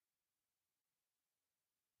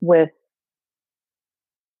with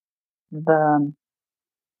the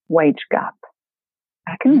wage gap.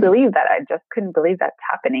 I couldn't believe that. I just couldn't believe that's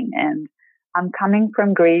happening. And I'm coming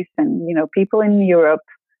from Greece, and people in Europe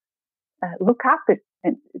look up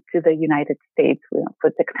to the United States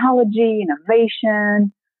for technology,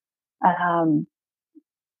 innovation,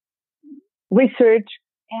 research,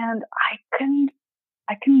 and I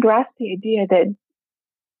couldn't grasp the idea that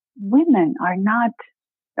women are not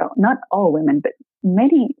all women, but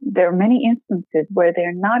there are many instances where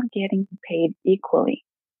they're not getting paid equally.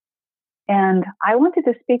 And I wanted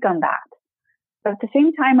to speak on that. But at the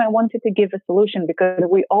same time, I wanted to give a solution because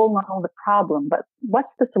we all know the problem, but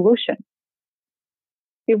what's the solution?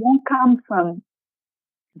 It won't come from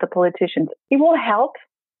the politicians. It will help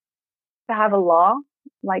to have a law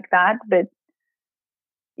like that, but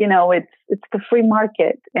it's the free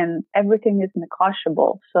market and everything is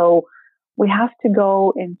negotiable. So we have to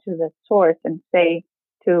go into the source and say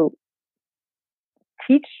to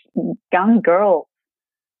teach young girls,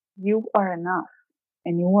 you are enough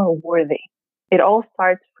and you are worthy. It all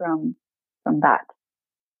starts from that.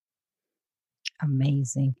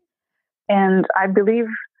 Amazing. And I believe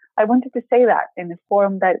I wanted to say that in a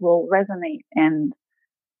form that will resonate and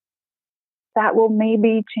that will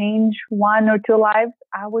maybe change one or two lives.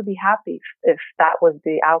 I would be happy if that was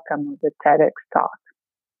the outcome of the TEDx talk.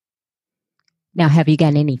 Now, have you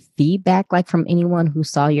gotten any feedback like from anyone who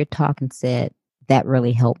saw your talk and said, that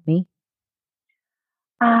really helped me?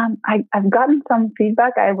 I've gotten some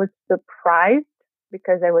feedback. I was surprised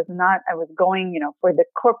because I was going, for the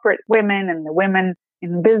corporate women and the women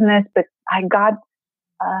in business, but I got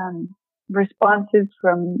responses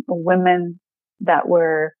from women that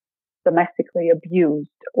were domestically abused,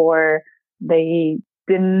 or they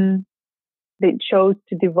chose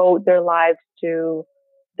to devote their lives to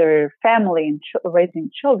their family and raising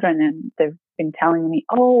children. And they've been telling me,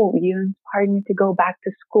 oh, you inspired me to go back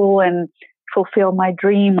to school and fulfill my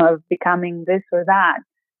dream of becoming this or that.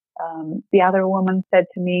 The other woman said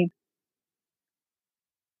to me,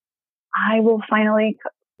 I will finally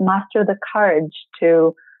muster the courage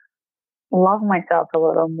to love myself a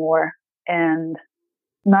little more and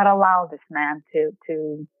not allow this man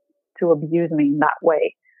to abuse me in that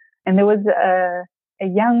way. And there was a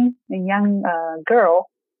young girl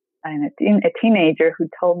and a teenager who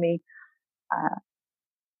told me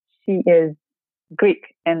she is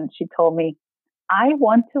Greek, and she told me, I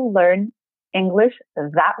want to learn English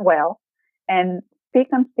that well and speak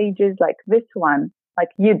on stages like this one, like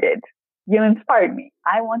you did. You inspired me.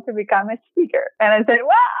 I want to become a speaker. And I said,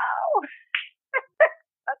 wow,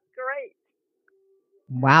 that's great.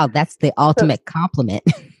 Wow, that's the ultimate compliment.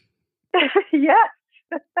 Yes,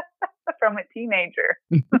 from a teenager.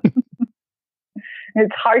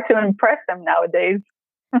 It's hard to impress them nowadays.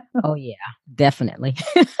 Oh, yeah, definitely.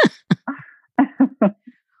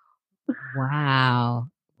 Wow.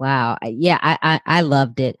 Wow. Yeah, I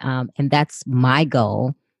loved it. And that's my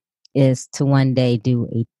goal, is to one day do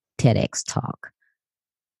a TEDx talk.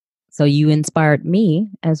 So you inspired me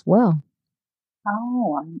as well.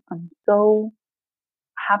 Oh, I'm so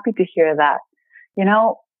happy to hear that.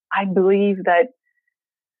 I believe that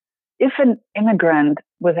if an immigrant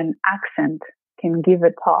with an accent can give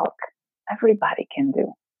a talk, everybody can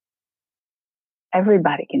do.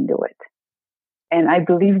 Everybody can do it. And I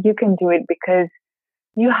believe you can do it because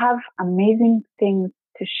you have amazing things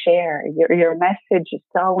to share. Your message is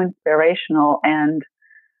so inspirational, and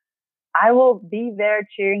I will be there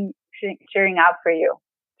cheering out for you,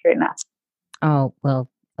 Trina. Oh, well,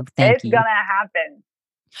 thank you. It's going to happen.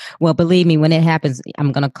 Well, believe me, when it happens,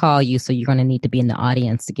 I'm going to call you. So you're going to need to be in the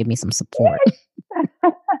audience to give me some support.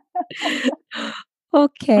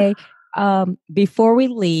 Okay. Before we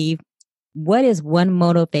leave, what is one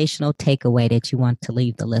motivational takeaway that you want to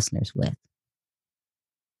leave the listeners with?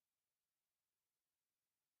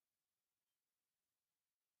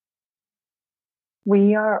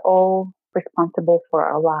 We are all responsible for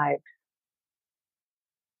our lives.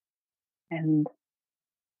 And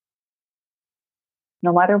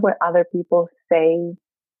no matter what other people say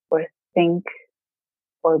or think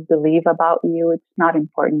or believe about you, it's not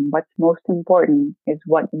important. What's most important is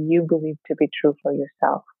what you believe to be true for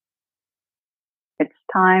yourself. It's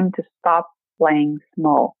time to stop playing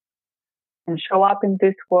small and show up in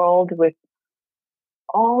this world with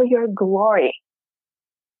all your glory.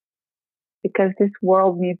 Because this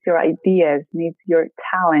world needs your ideas, needs your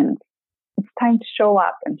talent. It's time to show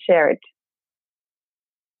up and share it.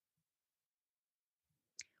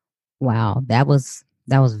 Wow, that was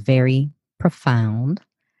very profound.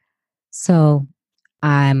 So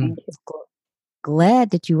I'm glad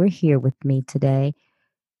that you were here with me today.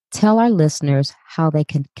 Tell our listeners how they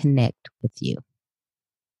can connect with you.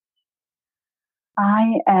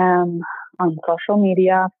 I am on social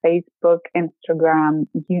media, Facebook, Instagram,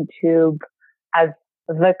 YouTube, as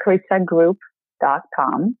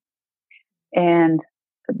thechrisagroup.com. And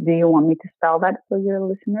do you want me to spell that for your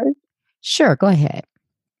listeners? Sure, go ahead.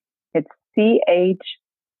 It's CHRISA,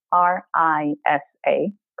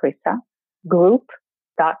 Chrisa,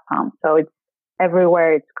 group.com. So it's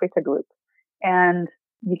everywhere. It's Chrisa Group. And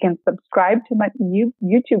you can subscribe to my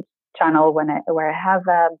YouTube channel where I have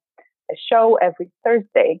a show every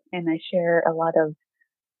Thursday, and I share a lot of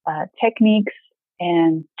techniques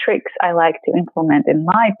and tricks I like to implement in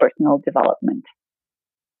my personal development.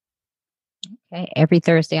 Okay, every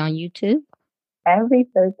Thursday on YouTube? Every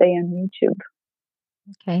Thursday on YouTube.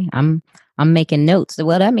 Okay, I'm making notes.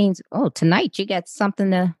 Well, that means tonight you got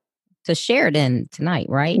something to share then tonight,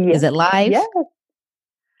 right? Yes. Is it live? Yes.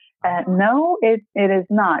 No, it is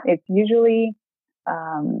not. It's usually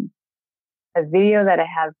a video that I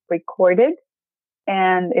have recorded,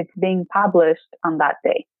 and it's being published on that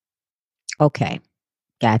day. Okay,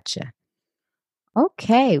 gotcha.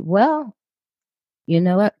 Okay, well, you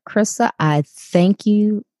know what, Chrisa, I thank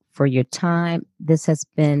you for your time. This has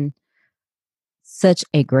been such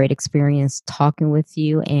a great experience talking with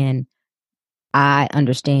you, and I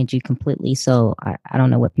understand you completely. So I don't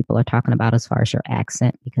know what people are talking about as far as your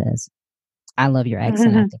accent, because I love your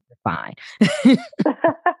accent. I think you're fine.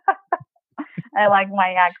 I like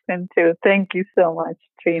my accent too. Thank you so much,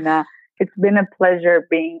 Trina. It's been a pleasure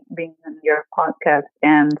being on your podcast,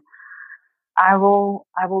 and I will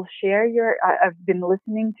share I've been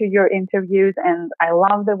listening to your interviews, and I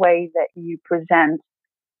love the way that you present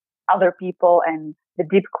other people and the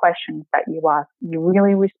deep questions that you ask. You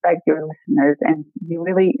really respect your listeners, and you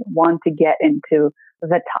really want to get into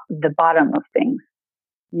the bottom of things.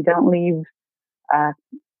 You don't leave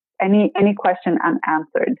any question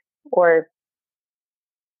unanswered,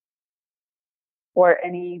 or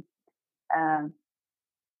anything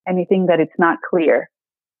that it's not clear.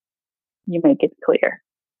 You make it clear.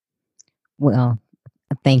 Well,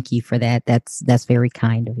 thank you for that. That's very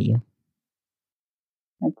kind of you.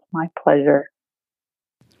 It's my pleasure.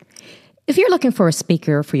 If you're looking for a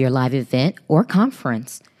speaker for your live event or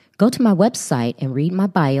conference, go to my website and read my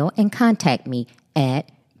bio and contact me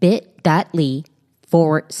at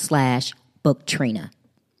bit.ly/booktrina.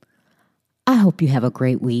 I hope you have a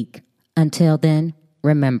great week. Until then,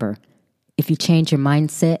 remember, if you change your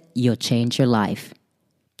mindset, you'll change your life.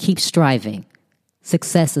 Keep striving.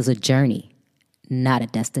 Success is a journey, not a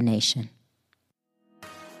destination.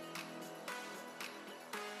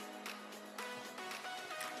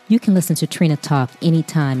 You can listen to Trina Talk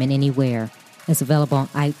anytime and anywhere. It's available on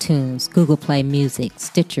iTunes, Google Play Music,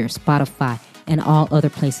 Stitcher, Spotify, and all other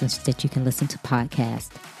places that you can listen to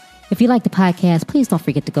podcasts. If you like the podcast, please don't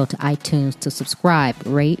forget to go to iTunes to subscribe,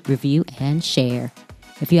 rate, review, and share.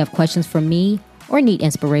 If you have questions for me or need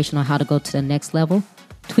inspiration on how to go to the next level,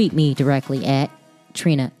 tweet me directly at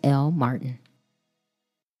Trina L. Martin.